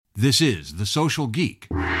This is The Social Geek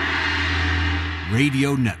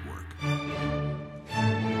Radio Network.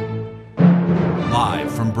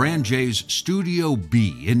 Live from Brand J's Studio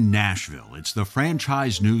B in Nashville, it's the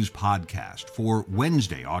Franchise News Podcast for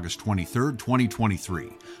Wednesday, August 23rd,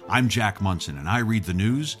 2023. I'm Jack Monson, and I read the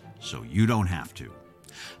news so you don't have to.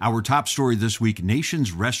 Our top story this week,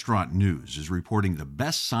 Nation's Restaurant News, is reporting the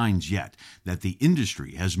best signs yet that the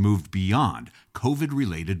industry has moved beyond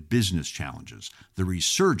COVID-related business challenges, the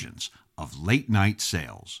resurgence of late-night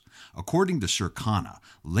sales. According to Circana,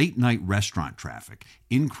 late-night restaurant traffic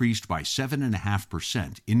increased by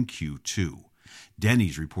 7.5% in Q2.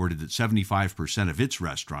 Denny's reported that 75% of its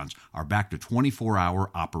restaurants are back to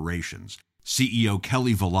 24-hour operations. CEO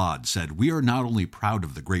Kelly Valade said, "We are not only proud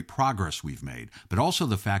of the great progress we've made, but also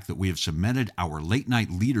the fact that we have cemented our late-night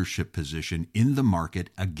leadership position in the market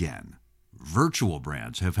again." Virtual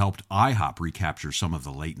brands have helped IHOP recapture some of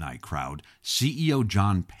the late-night crowd. CEO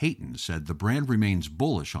John Payton said the brand remains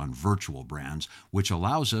bullish on virtual brands, which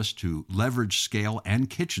allows us to leverage scale and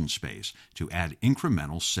kitchen space to add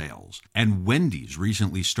incremental sales. And Wendy's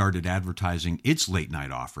recently started advertising its late-night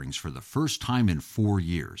offerings for the first time in 4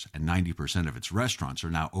 years, and 90% of its restaurants are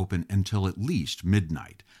now open until at least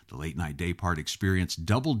midnight. The late-night daypart experienced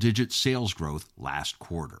double-digit sales growth last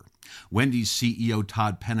quarter. Wendy's CEO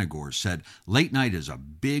Todd Penegor said, "Late night is a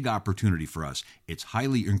big opportunity for us. It's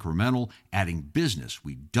highly incremental, adding business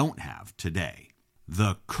we don't have today."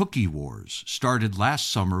 The Cookie Wars started last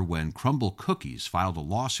summer when Crumbl Cookies filed a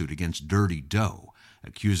lawsuit against Dirty Dough,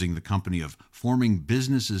 accusing the company of forming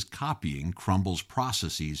businesses copying Crumbl's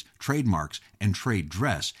processes, trademarks, and trade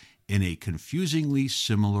dress in a confusingly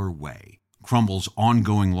similar way. Crumbl's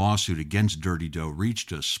ongoing lawsuit against Dirty Dough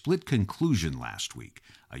reached a split conclusion last week.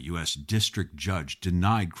 A U.S. district judge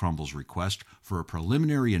denied Crumbl's request for a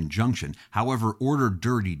preliminary injunction, however, ordered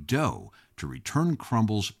Dirty Dough to return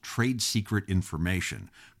Crumbl's trade secret information.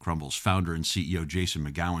 Crumbl's founder and CEO Jason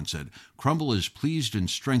McGowan said, "Crumbl is pleased and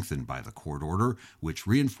strengthened by the court order, which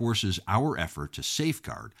reinforces our effort to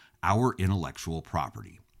safeguard our intellectual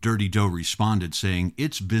property." Dirty Dough responded saying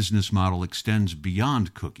its business model extends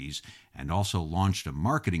beyond cookies and also launched a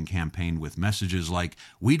marketing campaign with messages like,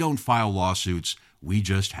 "We don't file lawsuits, we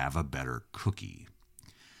just have a better cookie."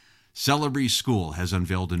 Celebree School has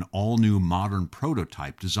unveiled an all-new modern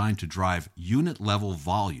prototype designed to drive unit-level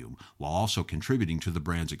volume while also contributing to the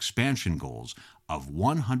brand's expansion goals of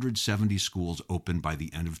 170 schools open by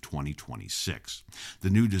the end of 2026. The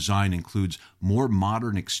new design includes more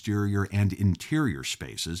modern exterior and interior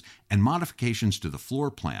spaces and modifications to the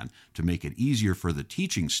floor plan to make it easier for the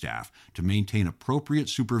teaching staff to maintain appropriate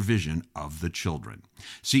supervision of the children.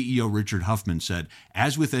 CEO Richard Huffman said,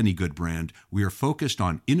 "As with any good brand, we are focused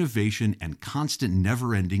on innovation and constant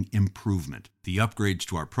never-ending improvement. The upgrades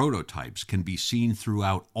to our prototypes can be seen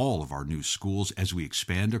throughout all of our new schools as we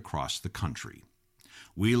expand across the country."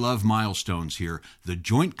 We love milestones here. The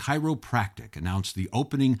Joint Chiropractic announced the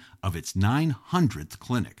opening of its 900th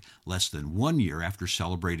clinic, less than 1 year after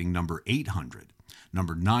celebrating number 800.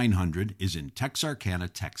 Number 900 is in Texarkana,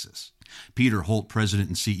 Texas. Peter Holt, president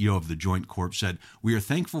and CEO of the Joint Corp, said, "We are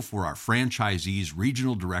thankful for our franchisees,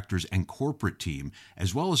 regional directors, and corporate team,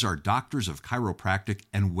 as well as our doctors of chiropractic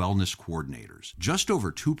and wellness coordinators. Just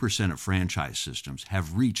over 2% of franchise systems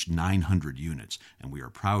have reached 900 units, and we are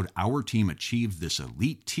proud our team achieved this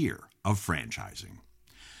elite tier of franchising."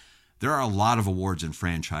 There are a lot of awards in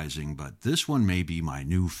franchising, but this one may be my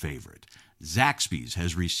new favorite. Zaxby's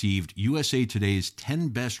has received USA Today's 10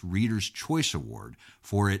 Best Readers' Choice Award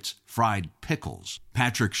for its fried pickles.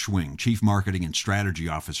 Patrick Schwing, Chief Marketing and Strategy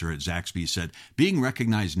Officer at Zaxby's, said, "Being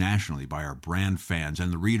recognized nationally by our brand fans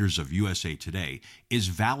and the readers of USA Today is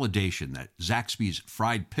validation that Zaxby's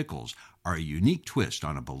fried pickles are a unique twist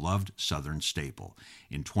on a beloved Southern staple.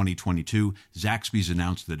 In 2022, Zaxby's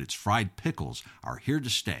announced that its fried pickles are here to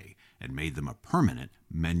stay and made them a permanent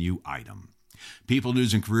menu item." People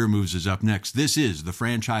News and Career Moves is up next. This is the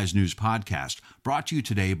Franchise News Podcast, brought to you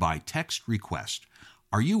today by Text Request.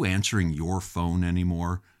 Are you answering your phone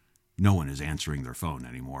anymore? No one is answering their phone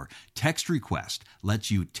anymore. Text Request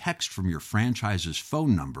lets you text from your franchise's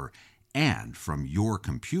phone number and from your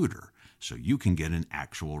computer, so you can get an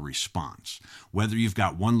actual response. Whether you've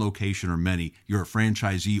got one location or many, you're a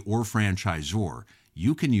franchisee or franchisor,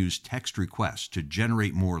 you can use Text Request to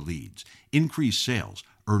generate more leads, increase sales,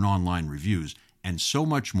 earn online reviews, and so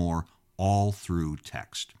much more, all through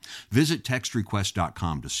text. Visit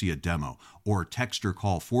textrequest.com to see a demo or text or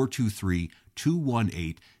call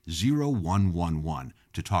 423-218-0111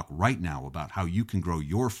 to talk right now about how you can grow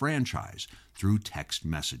your franchise through text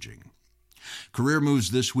messaging. Career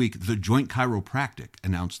moves this week. The Joint Chiropractic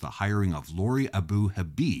announced the hiring of Lori Abu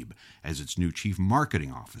Habib as its new Chief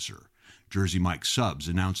Marketing Officer. Jersey Mike Subs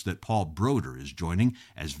announced that Paul Broder is joining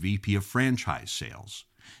as VP of Franchise Sales.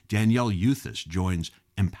 Danielle Euthus joins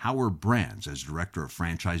Empower Brands as Director of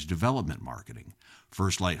Franchise Development Marketing.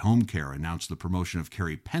 First Light Home Care announced the promotion of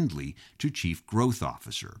Carrie Pendley to Chief Growth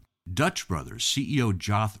Officer. Dutch Brothers CEO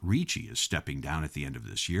Joth Ricci is stepping down at the end of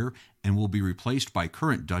this year and will be replaced by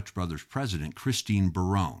current Dutch Brothers President Christine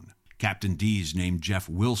Barone. Captain D's named Jeff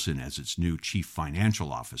Wilson as its new Chief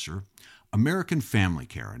Financial Officer. American Family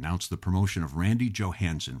Care announced the promotion of Randy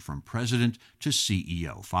Johansson from President to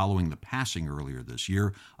CEO following the passing earlier this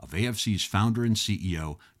year of AFC's founder and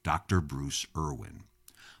CEO, Dr. Bruce Irwin.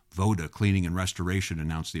 Voda Cleaning and Restoration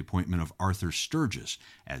announced the appointment of Arthur Sturgis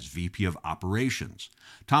as VP of Operations.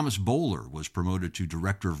 Thomas Bowler was promoted to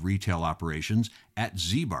Director of Retail Operations at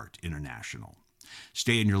Zbart International.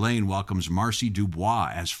 Stay in Your Lane welcomes Marcy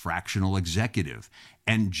Dubois as Fractional Executive,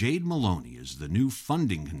 and Jade Maloney is the new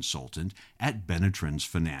funding consultant at Benetrends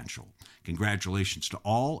Financial. Congratulations to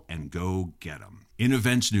all, and go get 'em. In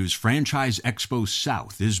events news, Franchise Expo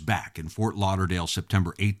South is back in Fort Lauderdale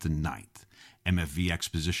September 8th and 9th. MFV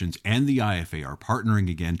Expositions and the IFA are partnering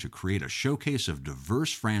again to create a showcase of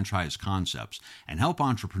diverse franchise concepts and help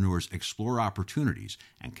entrepreneurs explore opportunities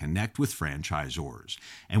and connect with franchisors.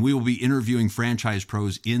 And we will be interviewing franchise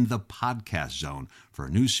pros in the podcast zone for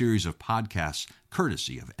a new series of podcasts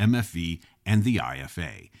courtesy of MFV and the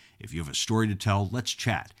IFA. If you have a story to tell, let's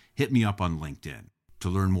chat. Hit me up on LinkedIn. To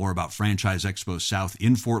learn more about Franchise Expo South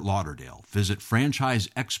in Fort Lauderdale, visit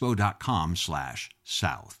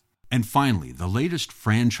franchiseexpo.com/south. And finally, the latest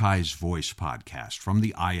Franchise Voice podcast from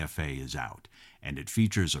the IFA is out, and it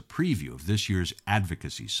features a preview of this year's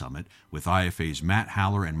Advocacy Summit with IFA's Matt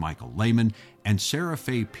Haller and Michael Lehman and Sarah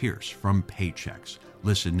Faye Pierce from Paychex.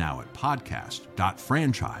 Listen now at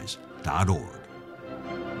podcast.franchise.org.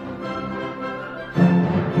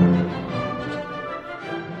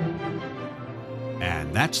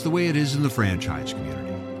 And that's the way it is in the franchise community.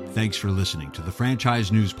 Thanks for listening to the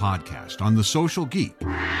Franchise News Podcast on the Social Geek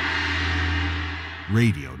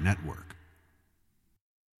Radio Network.